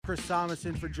Chris Thomas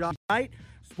in for John Knight,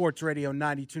 Sports Radio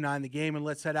 92.9 The Game, and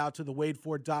let's head out to the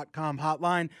WadeFord.com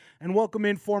hotline and welcome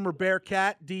in former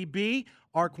Bearcat DB,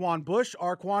 Arquan Bush.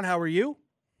 Arquan, how are you?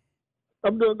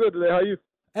 I'm doing good today. How are you?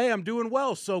 Hey, I'm doing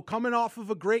well. So coming off of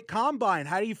a great combine,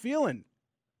 how are you feeling?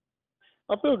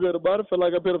 I feel good about it. Feel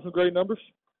like I put up some great numbers.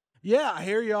 Yeah, I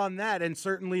hear you on that, and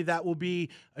certainly that will be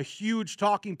a huge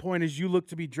talking point as you look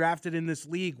to be drafted in this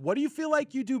league. What do you feel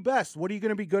like you do best? What are you going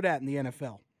to be good at in the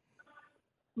NFL?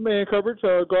 Man coverage,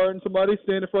 guarding somebody,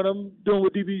 staying in front of them, doing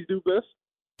what DBs do best.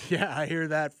 Yeah, I hear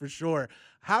that for sure.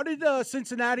 How did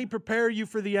Cincinnati prepare you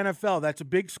for the NFL? That's a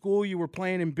big school. You were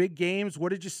playing in big games. What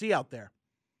did you see out there?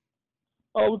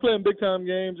 We playing big-time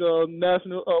games,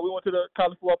 national. We went to the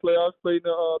college football playoffs, played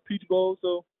in the Peach Bowl,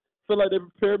 so feel like they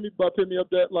prepared me by putting me up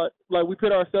that like we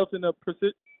put ourselves in a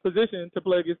position to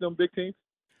play against them big teams.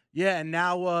 Yeah, and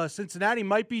now Cincinnati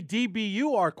might be DBU,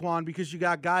 Arquan, because you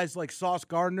got guys like Sauce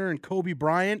Gardner and Kobe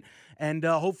Bryant, and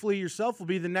hopefully yourself will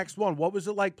be the next one. What was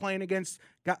it like playing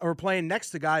playing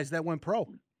next to guys that went pro?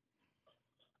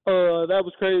 That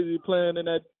was crazy playing in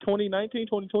that 2019,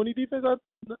 2020 defense,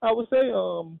 I would say.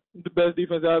 The best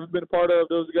defense I've ever been a part of.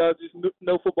 Those guys just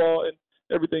know football and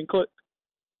everything clicked.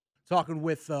 Talking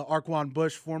with Arquan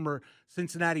Bush, former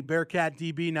Cincinnati Bearcat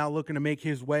DB, now looking to make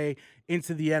his way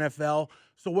into the NFL.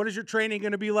 So what is your training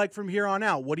going to be like from here on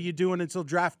out? What are you doing until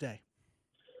draft day?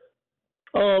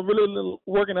 Really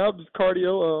working out, just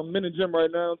cardio. I'm in the gym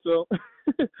right now, so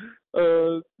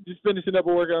just finishing up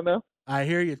a workout now. I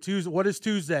hear you. Tuesday. What is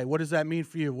Tuesday? What does that mean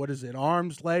for you? What is it?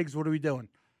 Arms, legs? What are we doing?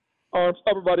 Arms,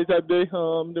 upper body type day.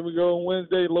 Then we go on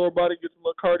Wednesday, lower body, get some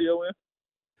little cardio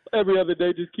in. Every other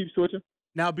day, just keep switching.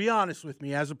 Now, be honest with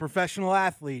me. As a professional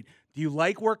athlete, do you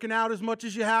like working out as much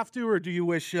as you have to, or do you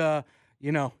wish, you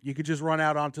could just run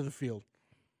out onto the field?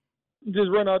 Just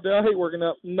run out there. I hate working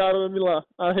out. Not let me lie.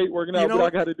 I hate working out, but I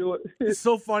got to do it. It's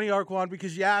so funny, Arquan,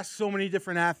 because you ask so many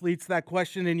different athletes that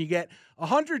question and you get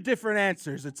 100 different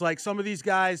answers. It's like some of these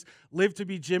guys live to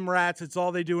be gym rats. It's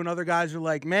all they do. And other guys are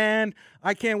like, man,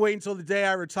 I can't wait until the day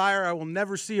I retire. I will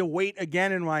never see a weight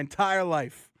again in my entire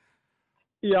life.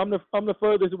 Yeah, I'm the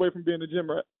furthest away from being a gym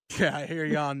rat. Yeah, I hear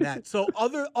you on that. So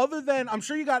other than, I'm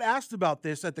sure you got asked about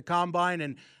this at the Combine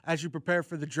and as you prepare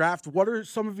for the draft, what are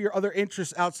some of your other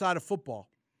interests outside of football?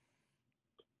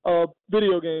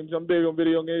 Video games. I'm big on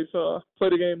video games. Play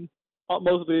the game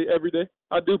mostly every day.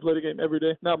 I do play the game every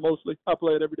day. Not mostly. I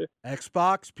play it every day.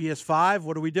 Xbox, PS5.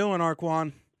 What are we doing,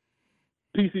 Arquan?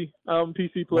 PC. I'm a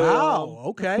PC player. Wow,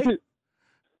 okay.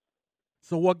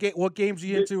 So what games are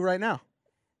you into right now?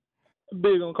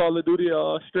 Big on Call of Duty.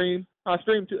 Stream. I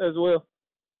stream as well.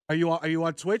 Are you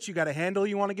on Twitch? You got a handle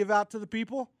you want to give out to the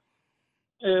people?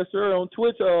 Yes, sir. On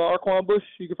Twitch, Arquan Bush.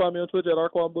 You can find me on Twitch at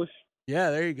Arquan Bush. Yeah,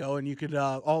 there you go. And you could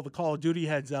all the Call of Duty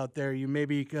heads out there. You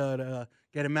maybe could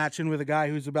get a match in with a guy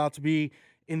who's about to be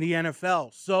in the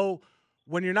NFL. So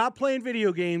when you're not playing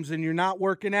video games and you're not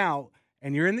working out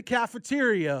and you're in the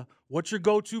cafeteria, what's your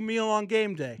go-to meal on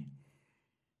game day?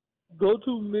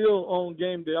 Go-to meal on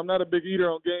game day. I'm not a big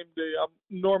eater on game day. I'm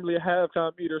normally a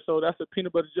halftime eater, so that's a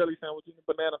peanut butter jelly sandwich and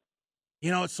a banana. You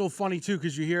know, it's so funny, too,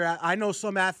 because you hear – I know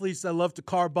some athletes that love to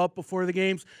carb up before the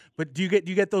games, but do you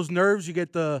get those nerves? You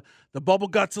get the bubble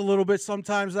guts a little bit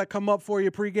sometimes that come up for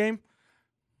you pregame?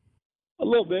 A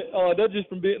little bit. That's just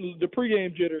from being the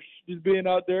pregame jitters, just being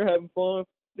out there having fun.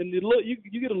 And you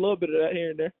get a little bit of that here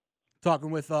and there.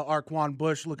 Talking with Arquan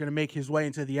Bush, looking to make his way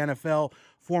into the NFL,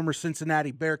 former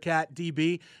Cincinnati Bearcat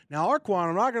DB. Now, Arquan,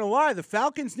 I'm not going to lie, the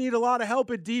Falcons need a lot of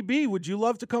help at DB. Would you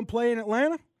love to come play in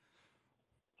Atlanta?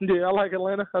 Yeah, I like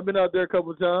Atlanta. I've been out there a couple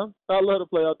of times. I love to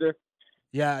play out there.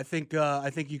 Yeah, I think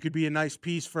you could be a nice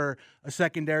piece for a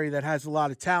secondary that has a lot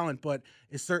of talent, but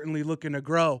is certainly looking to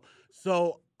grow.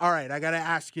 So, all right, I got to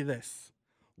ask you this.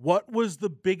 What was the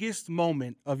biggest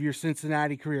moment of your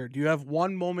Cincinnati career? Do you have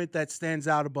one moment that stands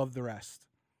out above the rest?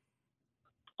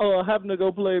 Having to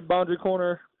go play boundary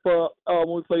corner for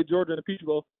when we played Georgia in the Peach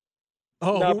Bowl.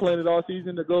 Oh, not playing it all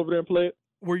season, to go over there and play it.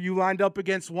 Were you lined up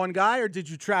against one guy, or did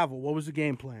you travel? What was the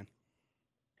game plan?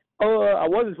 I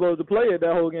wasn't supposed to play it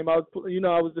that whole game. I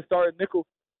was the starting nickel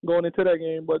going into that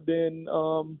game, but then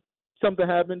something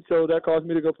happened, so that caused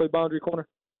me to go play boundary corner.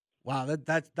 Wow,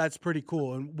 that's pretty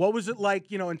cool. And what was it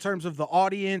like, in terms of the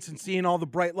audience and seeing all the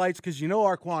bright lights? Because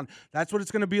Arquan, that's what it's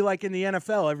going to be like in the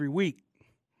NFL every week.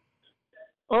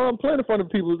 Playing in front of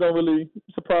people don't really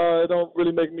don't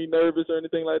really make me nervous or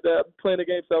anything like that. I'm playing the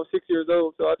game since I was 6 years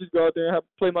old, so I just go out there and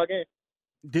play my game.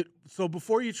 So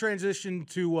before you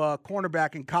transitioned to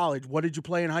cornerback in college, what did you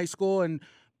play in high school? And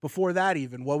before that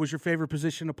even, what was your favorite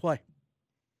position to play?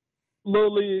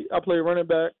 Little league, I played running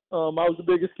back. I was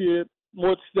the biggest kid.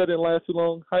 That didn't last too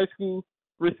long. High school,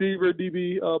 receiver,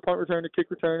 DB, punt returner, kick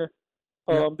returner.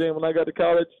 Yeah. Then when I got to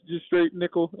college, just straight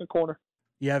nickel and corner.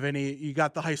 You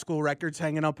got the high school records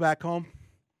hanging up back home?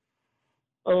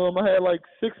 I had like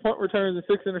 6 punt returns and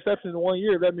 6 interceptions in 1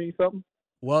 year. If that means something.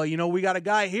 Well, we got a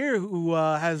guy here who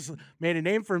has made a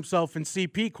name for himself in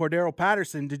CP, Cordero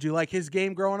Patterson. Did you like his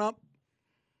game growing up?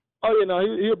 Oh yeah, no,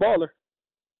 he a baller.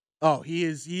 Oh, he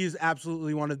is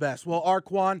absolutely one of the best. Well,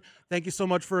 Arquan, thank you so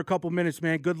much for a couple minutes,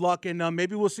 man. Good luck, and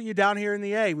maybe we'll see you down here in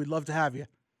the A. We'd love to have you.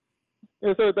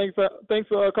 Yes, sir. Thanks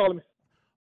for calling me.